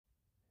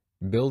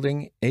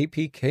building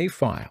APK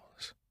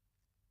files.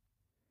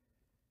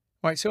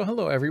 All right, so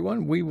hello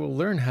everyone. We will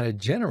learn how to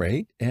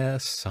generate a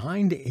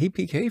signed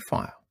APK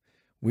file.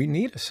 We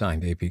need a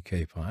signed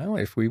APK file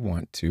if we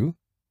want to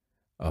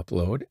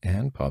upload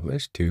and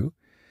publish to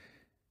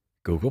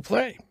Google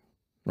Play,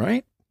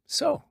 right?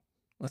 So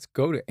let's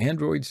go to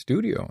Android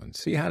Studio and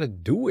see how to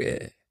do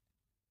it.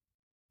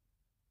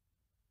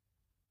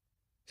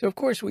 So of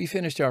course we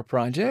finished our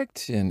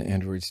project in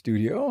Android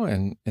Studio,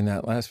 and in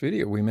that last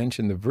video we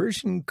mentioned the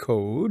version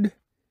code.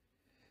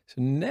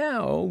 So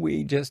now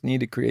we just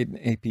need to create an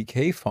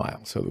APK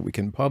file so that we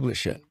can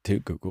publish it to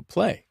Google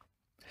Play.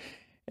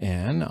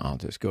 And I'll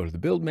just go to the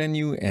build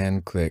menu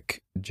and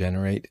click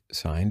Generate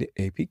Signed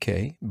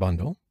APK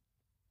Bundle.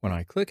 When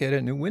I click it,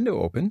 a new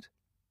window opens.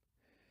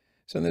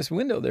 So in this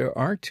window there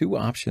are two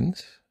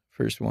options.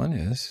 First one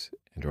is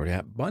Android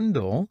App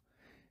Bundle,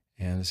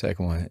 and the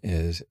second one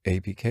is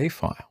APK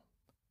File.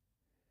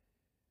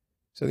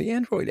 So the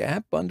Android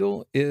App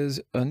Bundle is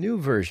a new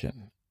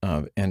version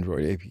of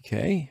Android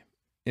APK.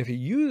 If you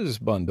use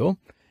Bundle,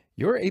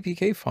 your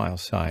APK file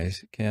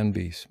size can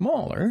be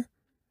smaller,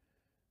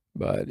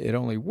 but it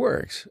only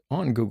works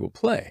on Google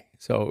Play.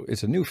 So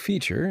it's a new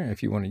feature.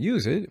 If you want to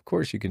use it, of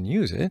course you can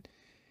use it.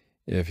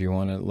 If you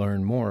want to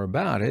learn more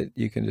about it,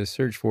 you can just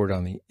search for it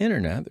on the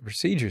internet. The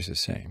procedure is the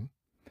same.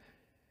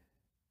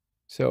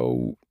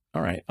 So,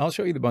 all right, I'll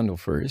show you the bundle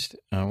first.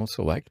 I will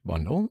select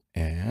Bundle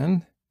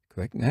and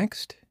click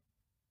Next.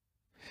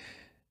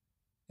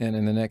 And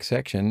in the next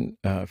section,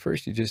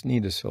 first you just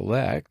need to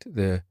select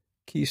the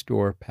key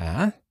store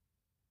path.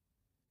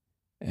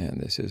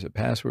 And this is a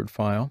password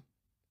file.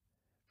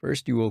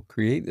 First, you will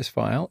create this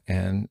file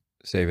and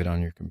save it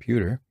on your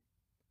computer.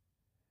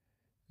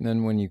 And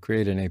then when you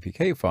create an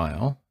APK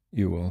file,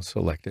 you will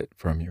select it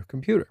from your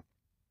computer.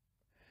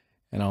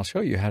 And I'll show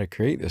you how to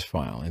create this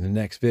file in the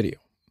next video.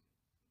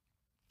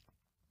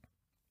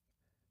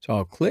 So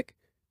I'll click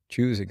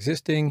Choose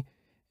Existing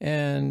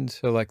and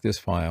select this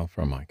file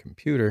from my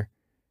computer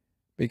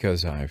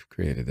because I've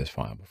created this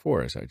file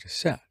before, as I just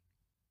said.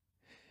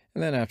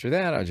 And then after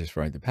that, I just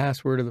write the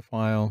password of the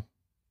file,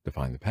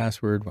 define the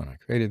password when I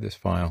created this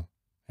file,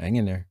 hang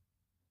in there.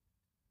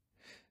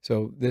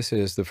 So this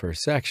is the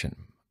first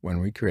section. When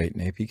we create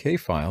an APK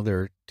file, there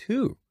are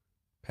two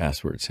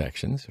password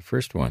sections. The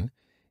first one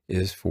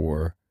is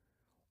for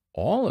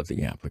all of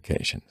the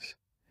applications.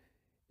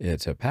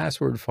 It's a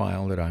password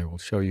file that I will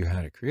show you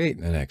how to create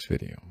in the next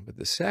video. But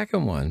the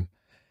second one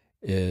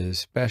is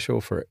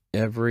special for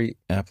every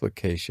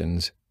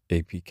application's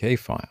APK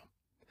file.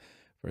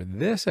 For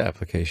this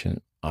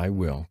application, I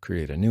will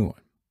create a new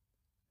one.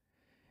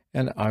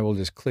 And I will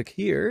just click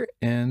here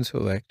and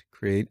select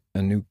Create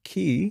a New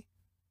Key.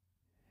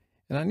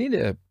 And I need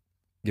to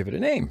give it a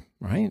name,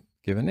 right?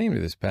 Give a name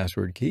to this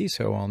password key.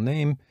 So I'll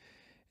name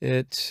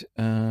it,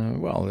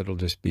 well, it'll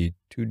just be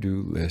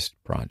To-Do List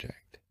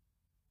Project.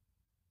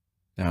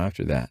 Now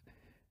after that,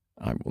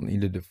 I will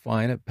need to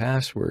define a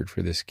password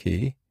for this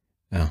key.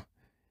 Now,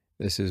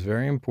 this is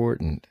very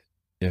important.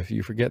 If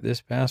you forget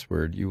this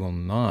password, you will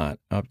not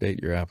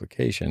update your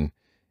application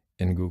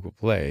in Google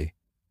Play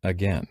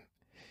again.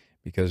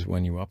 Because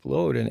when you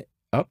upload an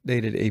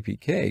updated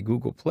APK,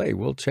 Google Play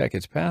will check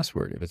its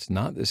password. If it's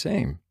not the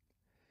same,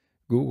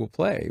 Google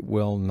Play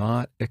will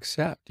not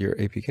accept your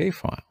APK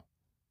file.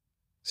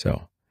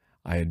 So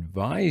I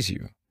advise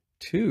you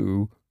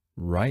to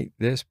write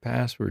this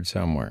password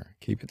somewhere.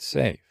 Keep it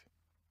safe.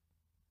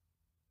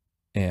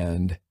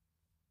 And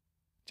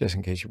just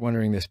in case you're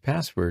wondering, this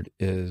password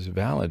is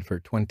valid for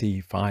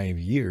 25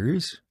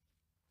 years.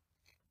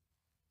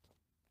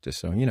 Just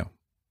so you know.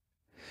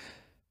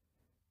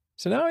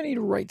 So now I need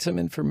to write some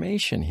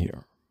information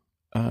here.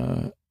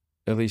 At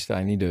least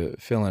I need to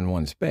fill in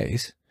one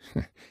space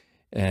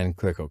and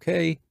click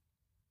OK.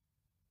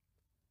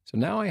 So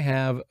now I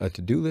have a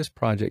to-do list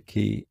project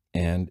key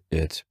and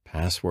its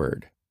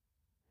password.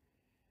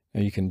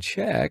 Now you can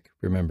check,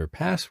 remember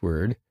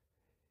password.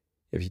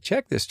 If you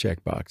check this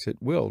checkbox, it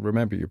will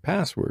remember your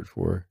password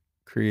for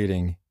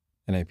creating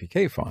an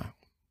APK file.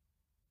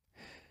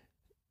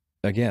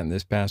 Again,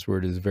 this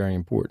password is very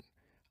important.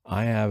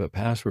 I have a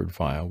password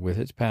file with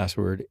its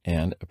password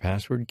and a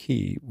password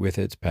key with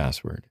its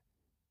password.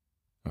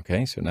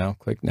 Okay, so now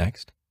click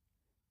Next.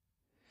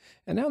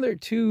 And now there are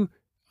two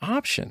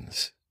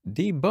options,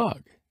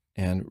 debug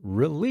and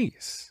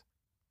release.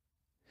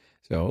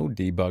 So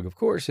debug, of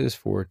course, is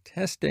for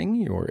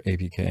testing your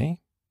APK.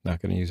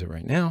 Not going to use it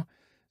right now,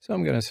 so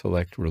I'm going to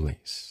select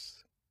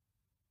release.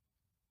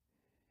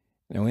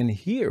 Now in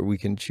here, we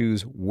can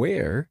choose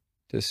where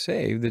to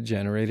save the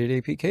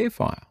generated APK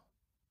file.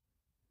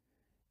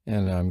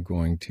 And I'm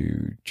going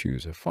to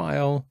choose a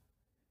file,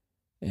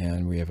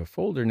 and we have a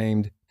folder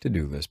named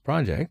To-Do List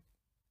Project.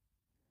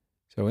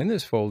 So in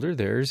this folder,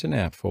 there's an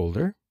app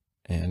folder,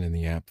 and in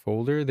the app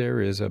folder,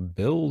 there is a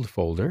build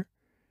folder,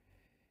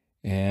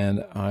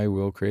 and I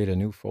will create a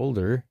new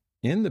folder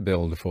in the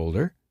build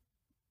folder.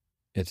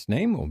 Its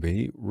name will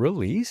be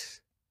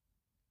Release.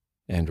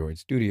 Android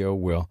Studio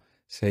will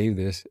save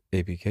this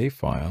APK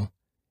file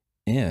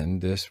in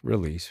this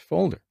release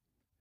folder.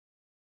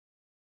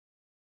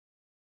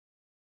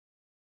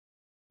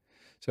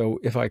 So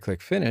if I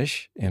click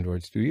Finish,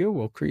 Android Studio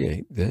will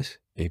create this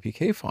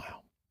APK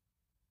file.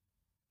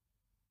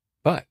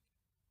 But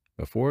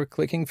before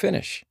clicking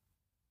Finish,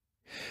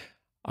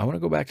 I want to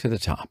go back to the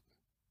top.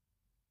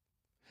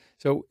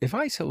 So if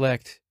I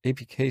select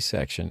APK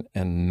section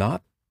and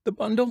not the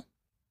bundle,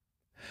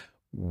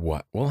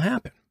 what will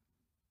happen?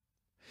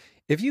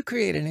 If you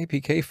create an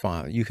APK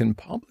file, you can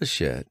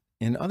publish it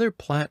in other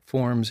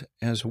platforms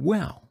as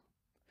well.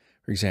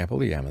 For example,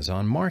 the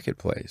Amazon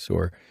Marketplace,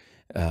 or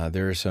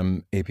there are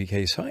some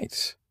APK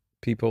sites.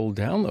 People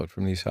download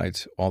from these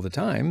sites all the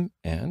time,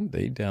 and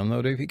they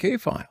download APK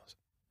files.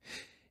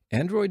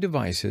 Android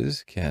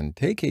devices can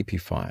take AP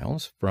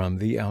files from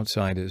the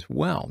outside as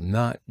well,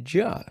 not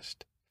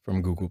just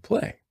from Google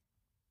Play.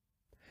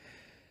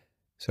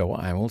 So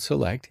I will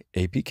select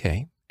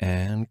APK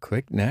and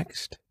click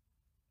Next.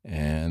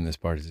 And this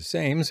part is the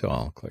same, so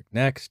I'll click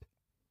Next.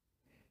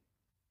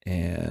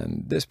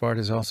 And this part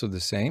is also the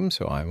same,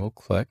 so I will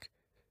click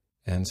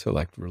and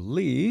select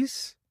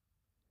Release.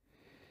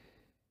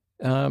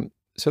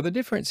 So the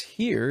difference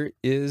here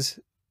is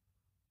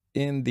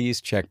in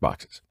these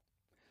checkboxes.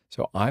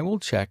 So I will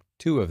check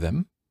 2 of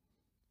them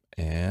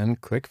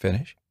and click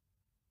Finish.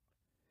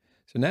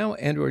 So now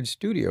Android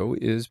Studio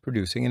is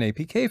producing an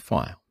APK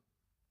file.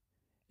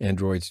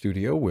 Android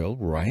Studio will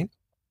write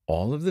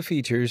all of the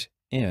features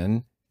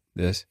in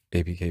this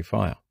APK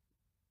file.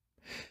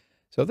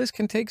 So this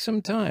can take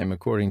some time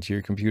according to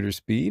your computer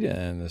speed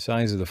and the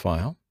size of the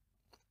file.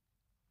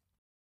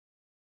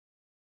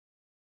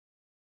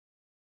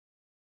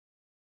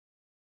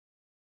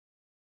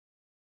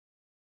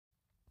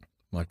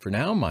 But for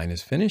now, mine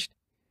is finished.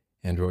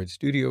 Android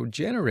Studio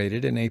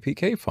generated an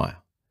APK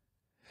file.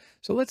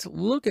 So let's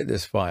look at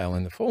this file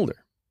in the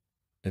folder.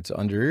 It's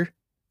under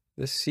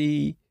the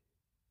C,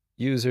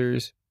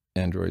 Users,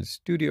 Android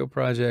Studio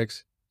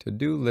Projects,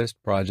 To-Do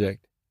List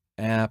Project,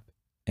 App,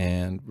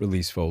 and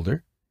Release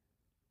folder.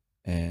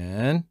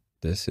 And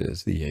this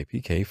is the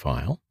APK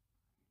file.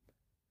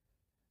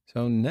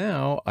 So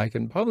now I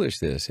can publish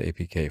this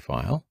APK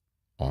file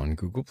on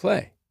Google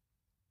Play.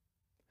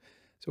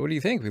 So what do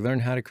you think? We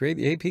learned how to create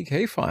the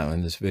APK file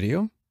in this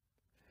video.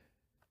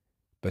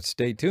 But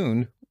stay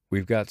tuned.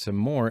 We've got some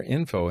more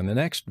info in the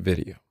next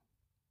video.